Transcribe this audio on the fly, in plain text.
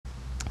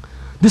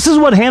This is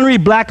what Henry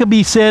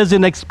Blackaby says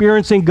in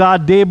Experiencing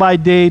God Day by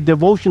Day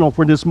devotional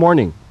for this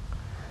morning.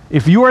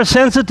 If you are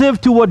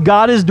sensitive to what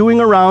God is doing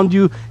around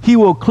you, He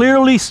will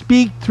clearly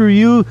speak through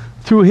you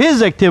through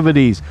His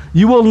activities.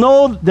 You will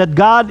know that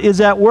God is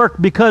at work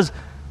because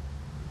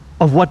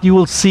of what you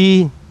will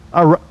see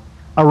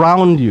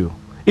around you.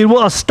 It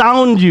will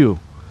astound you,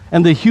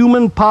 and the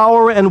human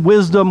power and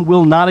wisdom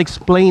will not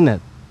explain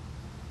it.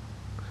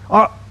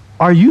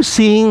 Are you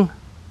seeing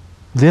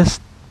this?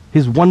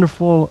 His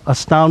wonderful,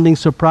 astounding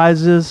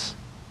surprises?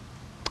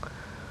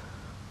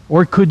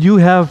 Or could you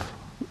have,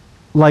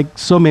 like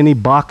so many,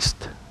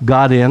 boxed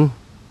God in?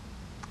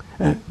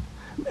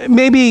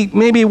 Maybe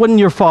it wasn't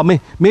your fault.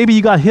 Maybe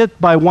you got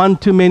hit by one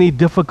too many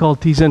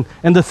difficulties, and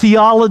the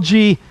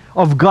theology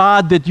of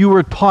God that you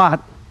were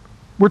taught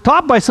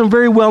by some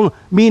very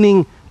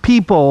well-meaning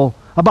people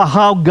about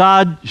how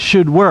God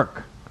should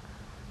work.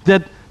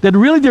 That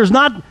really there's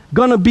not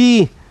going to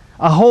be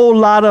a whole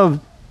lot of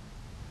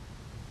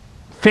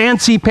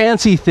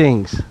fancy-pantsy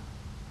things.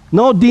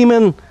 No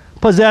demon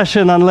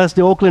possession unless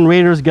the Oakland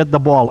Raiders get the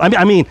ball.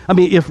 I mean,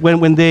 if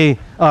when they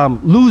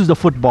lose the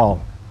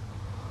football.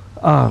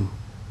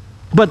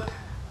 But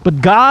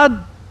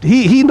God,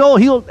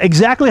 He'll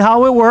exactly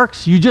how it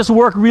works. You just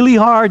work really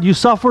hard. You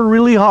suffer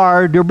really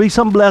hard. There'll be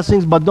some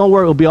blessings, but don't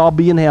worry, it'll all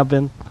be in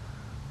heaven.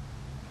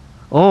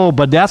 Oh,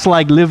 but that's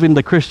like living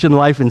the Christian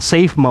life in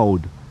safe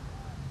mode.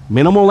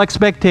 Minimal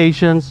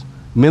expectations,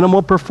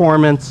 minimal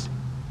performance,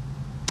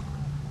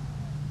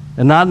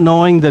 and not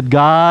knowing that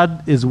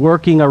God is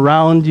working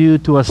around you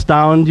to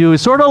astound you.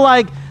 It's sort of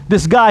like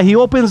this guy. He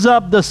opens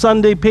up the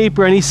Sunday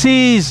paper and he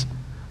sees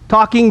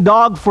talking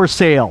dog for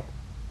sale.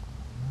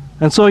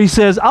 And so he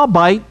says, I'll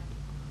bite.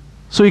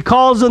 So he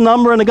calls the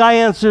number and the guy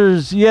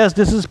answers, yes,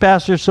 this is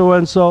Pastor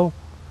so-and-so.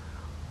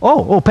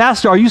 Oh,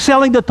 Pastor, are you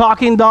selling the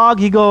talking dog?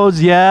 He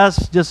goes,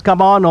 yes, just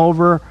come on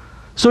over.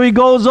 So he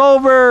goes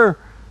over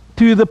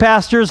to the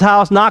pastor's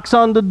house, knocks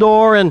on the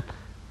door, and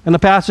the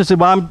pastor said,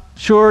 well, I'm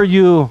sure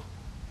you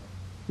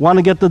want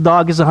to get the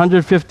dog. It's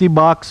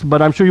 $150,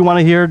 but I'm sure you want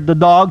to hear the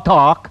dog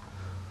talk.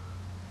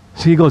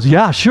 So he goes,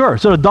 yeah, sure.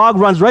 So the dog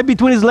runs right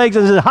between his legs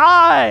and says,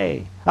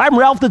 hi, I'm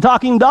Ralph the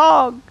talking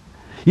dog.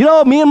 You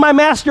know, me and my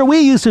master, we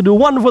used to do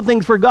wonderful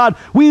things for God.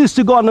 We used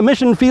to go on the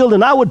mission field,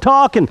 and I would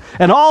talk, and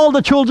all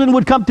the children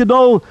would come to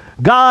know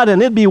God,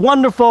 and it'd be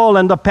wonderful.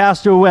 And the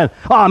pastor went,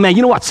 oh, man,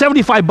 you know what,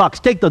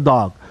 $75, take the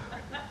dog.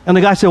 And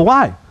the guy said,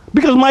 why?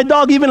 Because my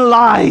dog even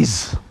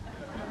lies.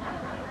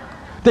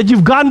 That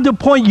you've gotten to a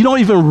point you don't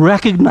even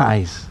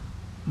recognize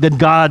that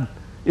God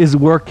is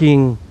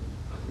working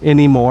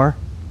anymore.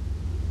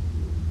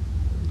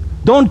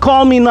 Don't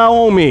call me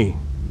Naomi,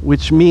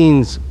 which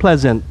means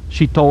pleasant,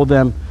 she told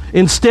them.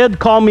 Instead,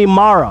 call me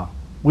Mara,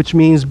 which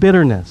means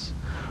bitterness.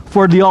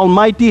 For the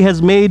Almighty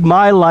has made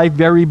my life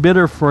very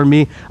bitter for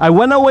me. I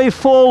went away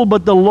full,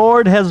 but the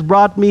Lord has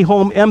brought me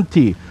home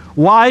empty.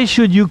 Why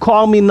should you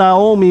call me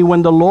Naomi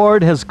when the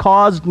Lord has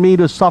caused me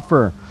to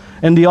suffer?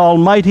 And the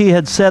Almighty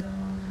had sent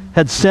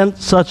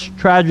such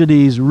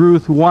tragedies,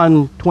 Ruth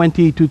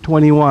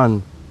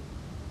 1:20-21.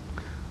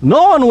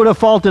 No one would have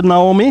faulted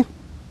Naomi.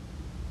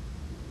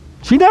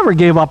 She never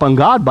gave up on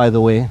God, by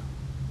the way.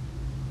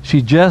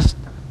 She just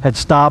had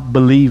stopped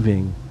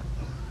believing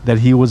that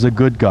He was a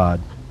good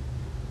God.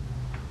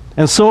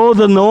 And so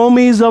the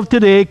Naomis of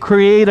today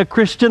create a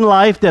Christian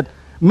life that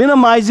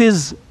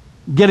minimizes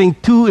getting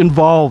too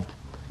involved.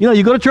 You know,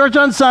 you go to church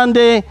on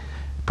Sunday,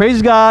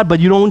 praise God, but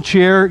you don't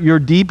share your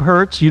deep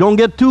hurts. You don't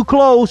get too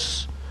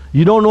close.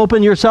 You don't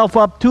open yourself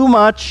up too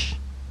much.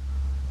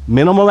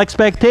 Minimal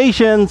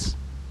expectations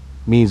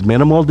means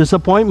minimal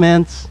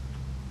disappointments.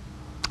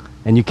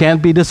 And you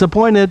can't be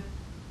disappointed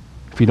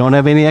if you don't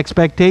have any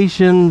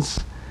expectations.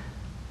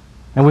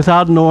 And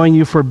without knowing,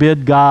 you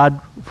forbid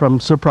God from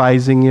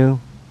surprising you.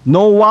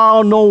 No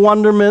wow, no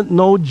wonderment,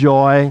 no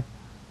joy.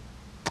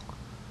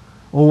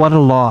 Oh, what a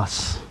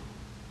loss.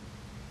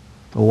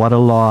 Oh, what a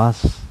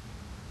loss.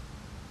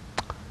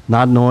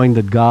 Not knowing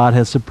that God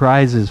has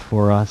surprises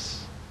for us.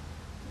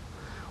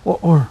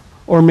 Or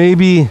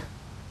maybe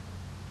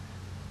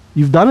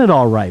you've done it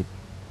all right.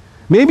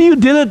 Maybe you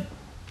did it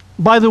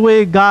by the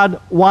way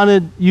God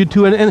wanted you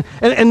to.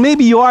 And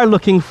maybe you are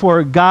looking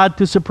for God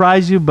to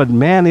surprise you, but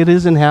man, it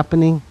isn't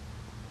happening.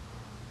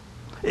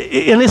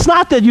 And it's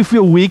not that you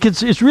feel weak.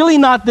 It's really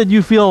not that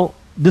you feel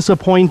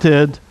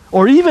disappointed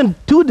or even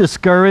too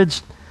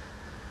discouraged.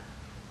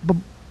 But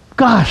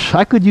gosh,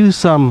 I could use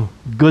some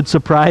good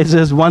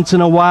surprises once in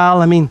a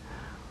while. I mean,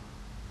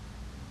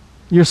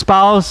 your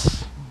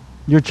spouse,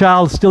 your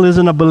child still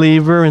isn't a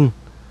believer, and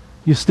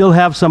you still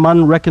have some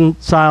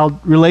unreconciled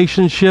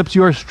relationships.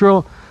 You are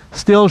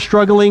still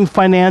struggling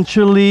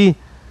financially.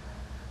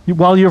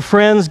 While your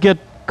friends get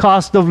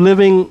cost of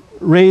living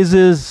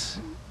raises,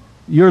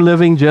 your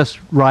living just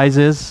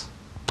rises.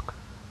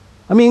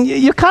 I mean,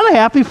 you're kind of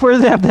happy for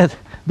them that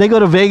they go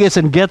to Vegas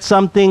and get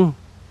something.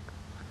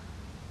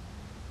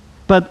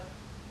 But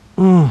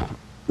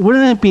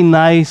wouldn't it be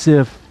nice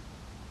if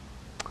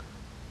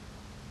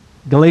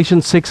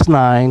Galatians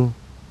 6:9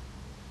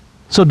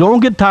 So don't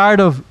get tired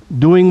of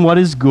doing what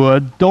is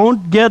good.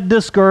 Don't get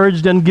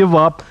discouraged and give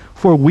up,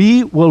 for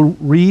we will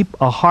reap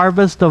a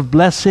harvest of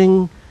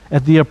blessing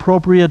at the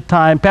appropriate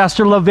time.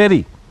 Pastor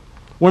Lavetti,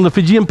 one of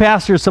the Fijian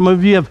pastors some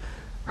of you have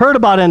heard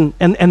about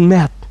and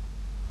met.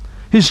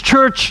 His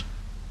church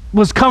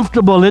was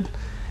comfortable. It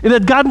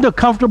had gotten to a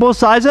comfortable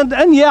size.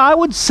 And yeah, I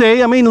would say,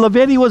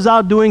 Lavetti was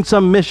out doing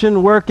some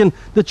mission work, and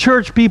the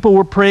church people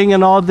were praying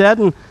and all that.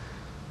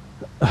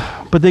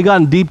 But they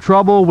got in deep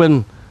trouble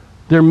when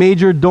their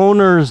major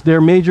donors, their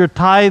major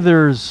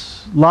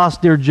tithers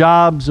lost their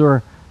jobs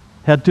or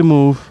had to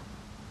move.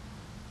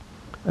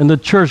 And the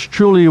church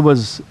truly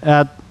was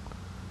at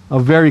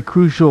a very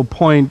crucial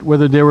point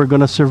whether they were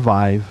going to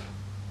survive.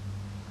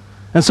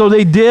 And so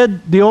they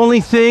did the only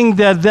thing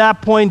that at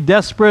that point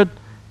desperate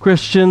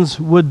Christians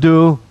would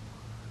do.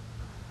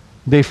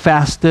 They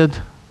fasted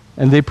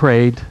and they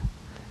prayed,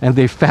 and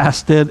they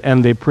fasted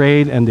and they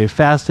prayed, and they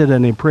fasted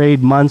and they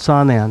prayed months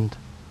on end.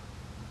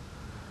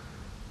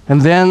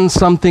 And then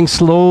something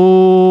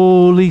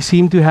slowly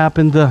seemed to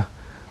happen. There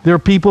are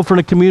people from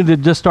the community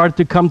that just started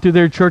to come to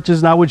their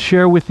churches, and I would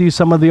share with you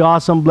some of the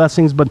awesome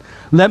blessings, but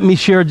let me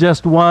share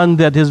just one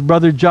that his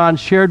brother John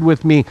shared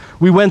with me.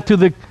 We went to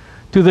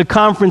the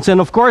conference, and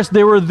of course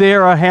they were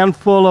there, a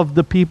handful of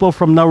the people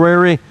from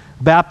Narere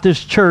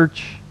Baptist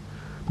Church.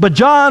 But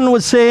John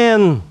was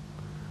saying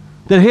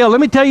that, Hale, let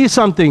me tell you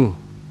something.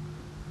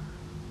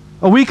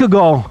 A week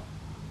ago,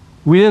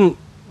 we didn't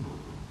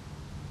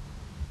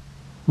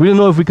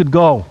know if we could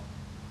go.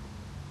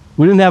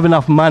 We didn't have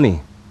enough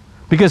money.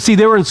 Because, see,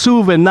 they were in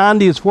Suva, and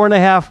Nandi is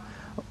 4.5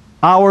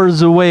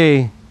 hours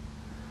away.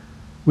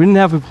 We didn't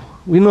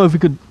know if we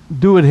could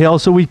do it, Hale.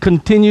 So we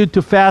continued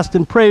to fast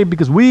and pray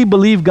because we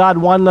believe God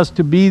wanted us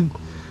to be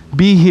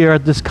here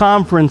at this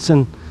conference.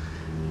 And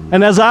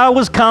as I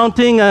was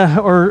counting,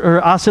 or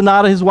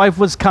Asanada, his wife,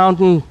 was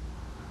counting,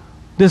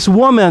 this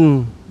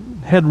woman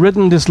had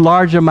written this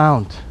large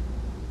amount.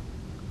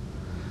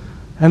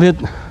 And it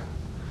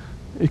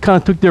kind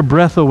of took their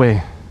breath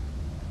away.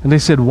 And they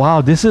said,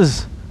 wow, this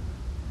is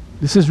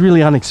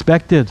really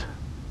unexpected.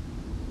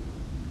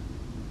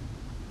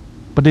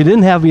 But they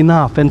didn't have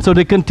enough. And so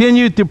they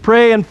continued to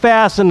pray and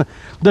fast. And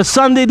the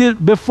Sunday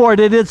before,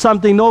 they did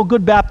something no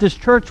good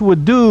Baptist church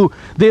would do.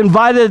 They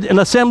invited an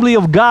Assembly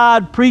of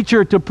God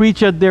preacher to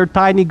preach at their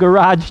tiny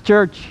garage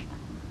church.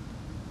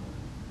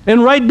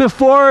 And right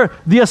before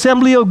the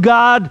Assembly of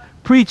God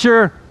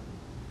preacher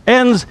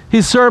ends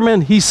his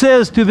sermon, he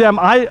says to them,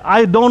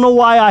 I don't know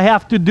why I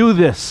have to do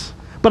this,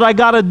 but I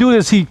got to do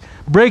this. He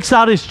breaks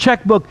out his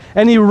checkbook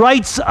and he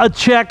writes a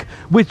check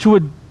which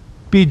would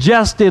be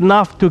just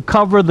enough to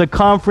cover the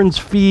conference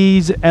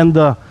fees and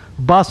the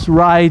bus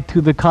ride to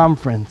the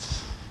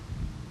conference.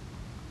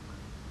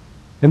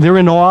 And they're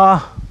in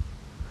awe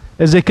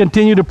as they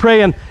continue to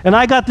pray. And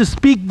I got to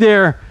speak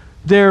there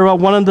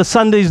one of the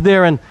Sundays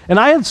there. And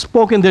I had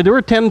spoken there. There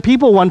were 10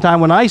 people one time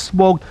when I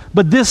spoke,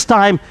 but this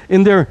time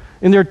in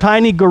their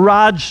tiny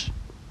garage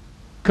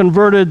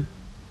converted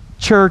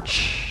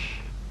church,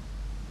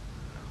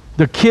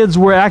 the kids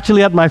were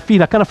actually at my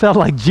feet. I kind of felt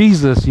like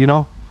Jesus, you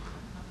know.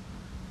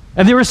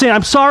 And they were saying,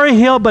 I'm sorry,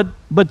 Hale, but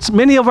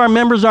many of our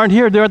members aren't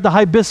here. They're at the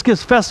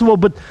Hibiscus Festival.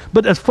 But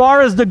as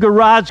far as the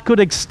garage could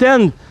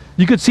extend,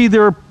 you could see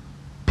there were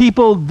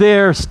people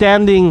there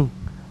standing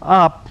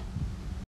up.